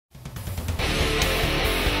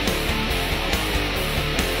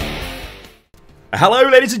Hello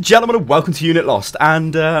ladies and gentlemen and welcome to Unit Lost,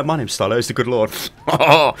 and my name's Stylosa, good lord.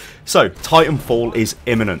 So, Titanfall is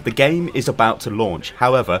imminent. The game is about to launch.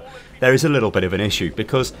 However, there is a little bit of an issue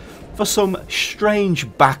because for some strange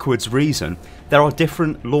backwards reason, there are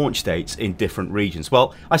different launch dates in different regions.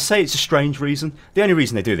 Well, I say it's a strange reason. The only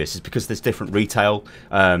reason they do this is because there's different retail.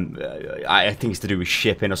 I think it's to do with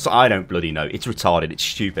shipping or so. I don't bloody know. It's retarded. It's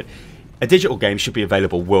stupid. A digital game should be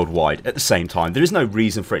available worldwide at the same time. There is no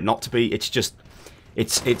reason for it not to be. It's just...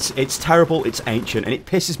 It's terrible, it's ancient, and it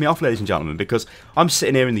pisses me off, ladies and gentlemen, because I'm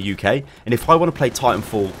sitting here in the UK, and if I want to play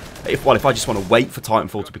Titanfall, if I just want to wait for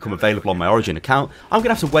Titanfall to become available on my Origin account, I'm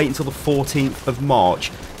going to have to wait until the 14th of March.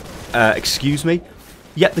 Excuse me?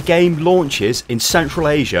 Yet the game launches in Central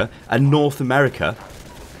Asia and North America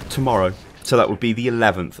tomorrow. So that would be the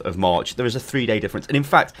 11th of March. There is a 3-day difference. And in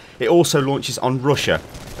fact, it also launches on Russia,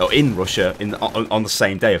 or in Russia, on the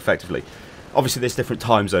same day, effectively. Obviously, there's different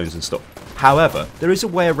time zones and stuff. However, there is a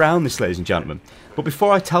way around this, ladies and gentlemen. But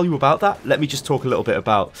before I tell you about that, let me just talk a little bit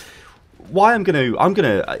about why I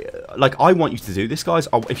want you to do this, guys.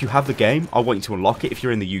 If you have the game, I want you to unlock it if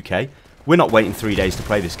you're in the UK. We're not waiting 3 days to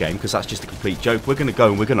play this game because that's just a complete joke. We're going to go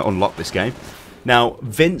and we're going to unlock this game. Now,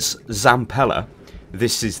 Vince Zampella,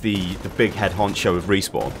 this is the big head honcho of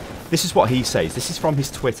Respawn. This is what he says. This is from his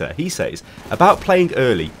Twitter. He says, about playing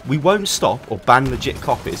early, we won't stop or ban legit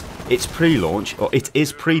copies. It's pre-launch, or it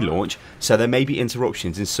is pre-launch, so there may be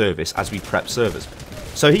interruptions in service as we prep servers.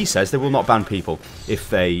 So he says they will not ban people if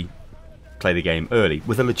they play the game early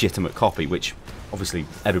with a legitimate copy, which obviously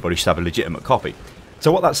everybody should have a legitimate copy.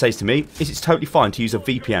 So what that says to me is it's totally fine to use a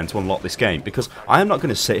VPN to unlock this game, because I am not going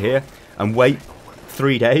to sit here and wait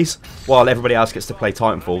 3 days while everybody else gets to play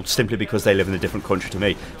Titanfall simply because they live in a different country to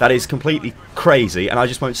me. That is completely crazy, and I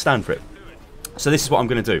just won't stand for it. So this is what I'm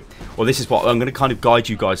going to do, or this is what I'm going to kind of guide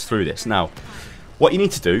you guys through this. Now, what you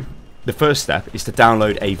need to do, the first step, is to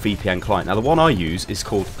download a VPN client. Now, the one I use is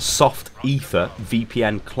called Soft Ether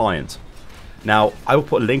VPN Client. Now, I will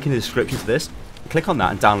put a link in the description to this. Click on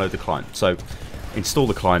that and download the client. So, install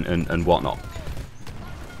the client and whatnot.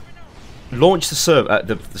 Launch the server,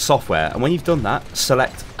 the software, and when you've done that,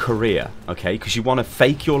 select Korea, okay? Because you want to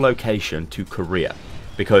fake your location to Korea,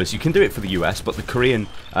 because you can do it for the US, but the Korean,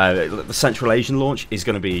 the Central Asian launch is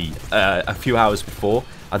going to be a few hours before.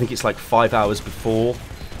 I think it's like 5 hours before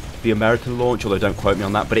the American launch, although don't quote me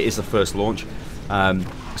on that, but it is the first launch.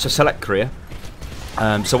 So select Korea.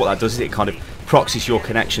 So what that does is it kind of proxies your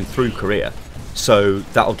connection through Korea, so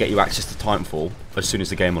that'll get you access to Titanfall as soon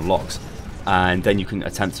as the game unlocks, and then you can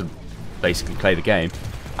attempt to basically play the game.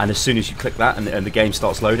 And as soon as you click that and the game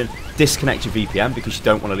starts loading, disconnect your VPN, because you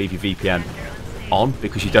don't want to leave your VPN on,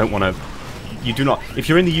 because you don't want to, if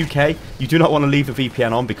you're in the UK, you do not want to leave the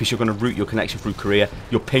VPN on, because you're going to route your connection through Korea.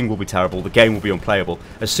 Your ping will be terrible, the game will be unplayable.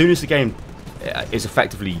 As soon as the game is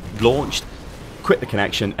effectively launched, quit the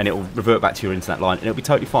connection and it will revert back to your internet line, and it'll be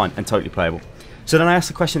totally fine and totally playable. So then I ask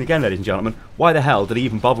the question again, ladies and gentlemen, why the hell did he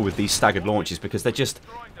even bother with these staggered launches? Because they're just,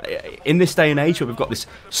 in this day and age where we've got this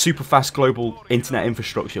super fast global internet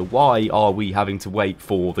infrastructure, why are we having to wait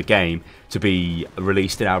for the game to be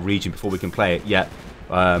released in our region before we can play it? Yet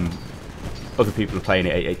other people are playing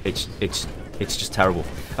it. It's just terrible.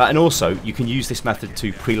 And also, you can use this method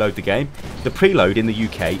to preload the game. The preload in the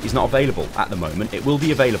UK is not available at the moment. It will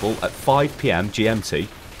be available at 5 PM GMT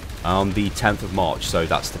on the 10th of March, so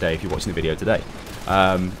that's today if you're watching the video today.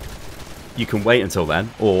 You can wait until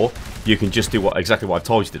then, or you can just do exactly what I've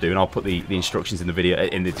told you to do, and I'll put the instructions in the video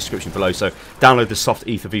in the description below. So download the Soft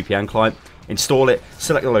Ether VPN client, install it,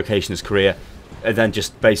 select the location as Korea, and then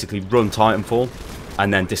just basically run Titanfall,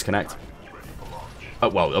 and then disconnect.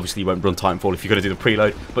 Well, obviously you won't run Titanfall if you're going to do the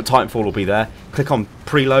preload, but Titanfall will be there. Click on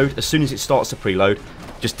preload. As soon as it starts to preload,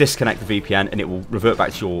 just disconnect the VPN and it will revert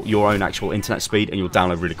back to your own actual internet speed, and you'll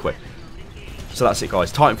download really quick. So that's it,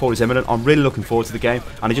 guys. Titanfall is imminent. I'm really looking forward to the game,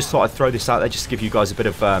 and I just thought I'd throw this out there just to give you guys a bit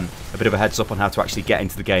of a heads up on how to actually get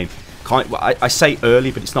into the game. I say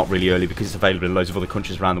early, but it's not really early because it's available in loads of other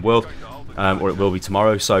countries around the world, or it will be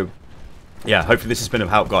tomorrow. So yeah, hopefully this has been of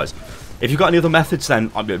help, guys. If you've got any other methods,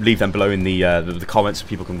 then I'll leave them below in the comments so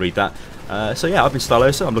people can read that. So yeah, I've been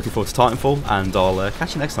Stylosa. I'm looking forward to Titanfall, and I'll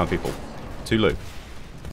catch you next time, people. Toodaloo.